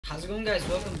How's it going, guys?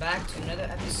 Welcome back to another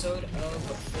episode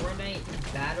of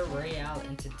Fortnite Battle Royale.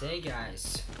 And today,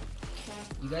 guys,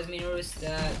 you guys may notice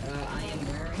that I am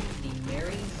wearing the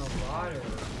Marauder.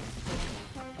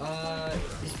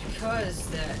 It's because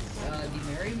that the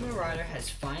Marauder has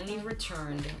finally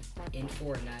returned in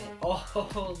Fortnite. Oh,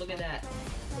 look at that!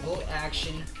 Bolt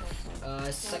action,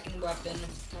 second weapon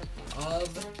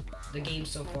of the game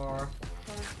so far.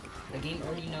 The game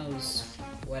already knows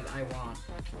what I want.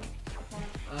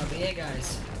 But yeah,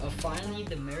 guys, finally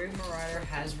the Marauder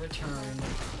has returned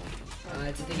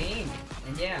to the game,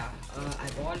 and yeah, I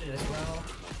bought it as well.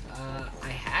 I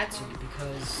had to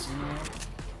because, you know,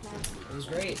 it was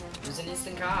great. It was an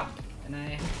instant cop, and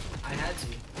I had to.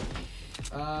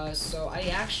 So I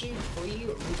actually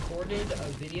pre-recorded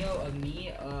a video of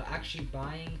me actually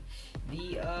buying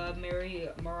the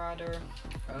Marauder.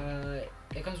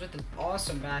 It comes with an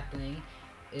awesome back bling.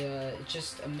 It's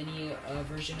just a mini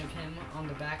version of him on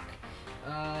the back.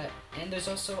 And there's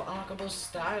also unlockable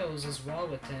styles as well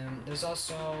with him. There's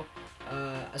also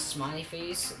a smiley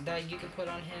face that you can put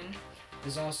on him.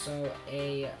 There's also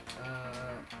a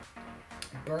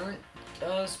burnt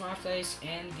smiley face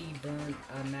and the burnt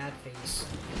mad face.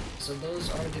 So those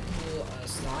are the cool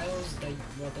styles that that you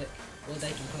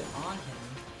can put on him.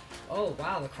 Oh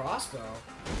wow, the crossbow.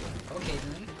 Okay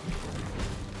then.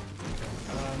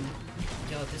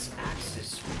 Yo, this axe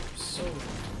is so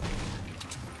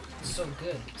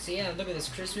good. So yeah, look at this,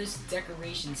 Christmas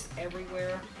decorations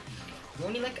everywhere. We're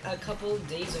only like a couple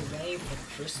days away from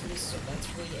Christmas, so that's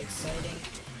really exciting.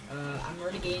 I'm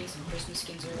already getting some Christmas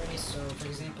skins already. So for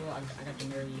example, I got the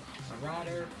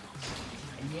Marauder,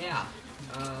 and yeah,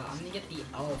 I'm gonna get the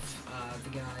elf,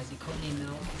 the guy, the codename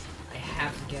elf. I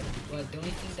have to get it, but the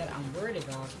only thing that I'm worried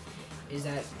about is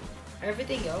that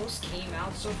everything else came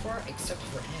out so far except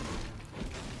for him.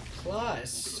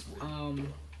 Plus,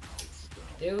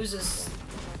 there was this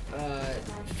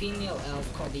female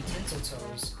elf called the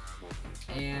Tinseltoes,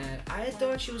 and I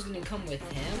thought she was gonna come with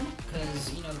him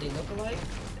because, you know, they look alike.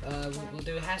 Well,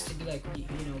 there has to be like, you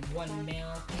know, one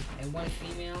male and one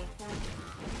female,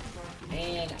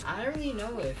 and I don't really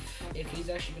know if he's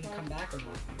actually gonna come back or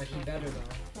not. But he better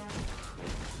though.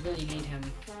 Really need him.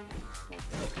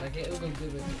 Like, it would go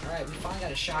good with me. All right, we finally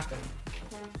got a shotgun.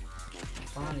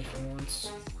 Finally, for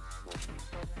once.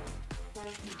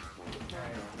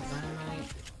 Alright,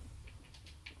 dynamite.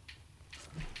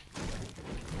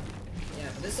 Yeah,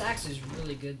 but this axe is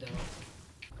really good though.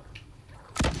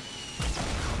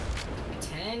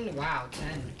 10? Wow,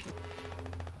 10.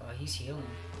 Oh, he's healing.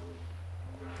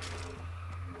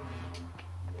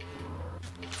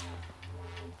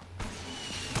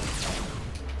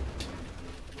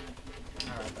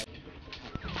 Alright, buddy.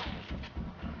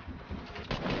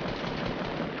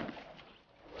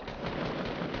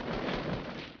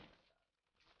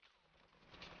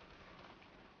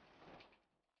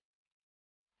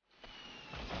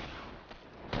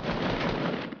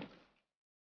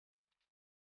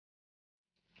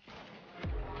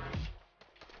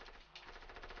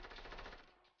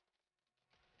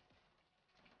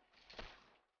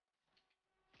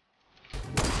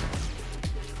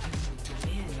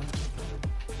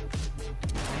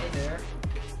 Hey there.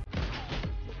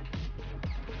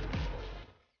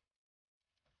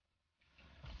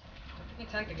 I think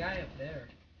attack the guy up there.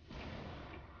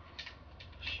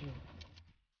 Shoot.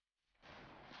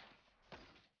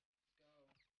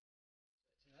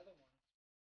 It's another one.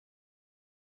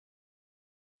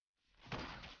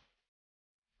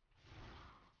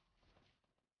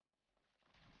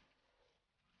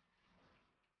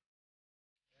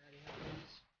 That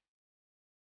happens.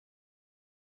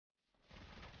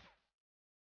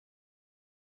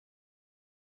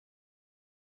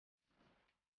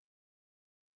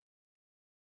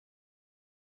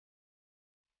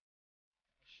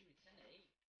 Shoot, 10 to 8.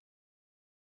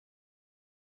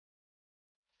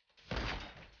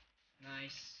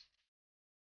 Nice.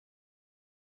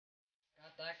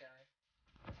 Got that guy.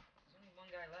 There's only one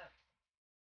guy left.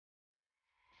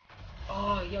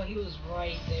 Oh, yo, he was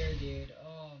right there, dude.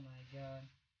 Oh my god.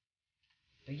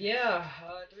 But yeah,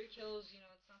 3 kills, you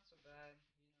know, it's not so bad.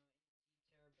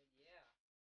 You know, but yeah,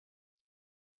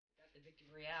 got the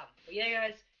victory out. But yeah,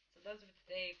 guys, so that's it for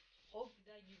today. Hope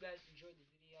that you guys enjoyed the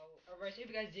video. Alright, so if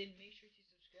you guys did, make sure to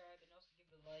subscribe and also give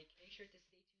it a like. Make sure to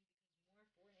stay tuned because more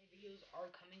Fortnite videos are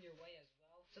coming your way as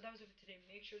well. So that was it for today.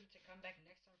 Make sure to come back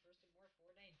next time for some more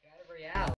Fortnite Battle Royale.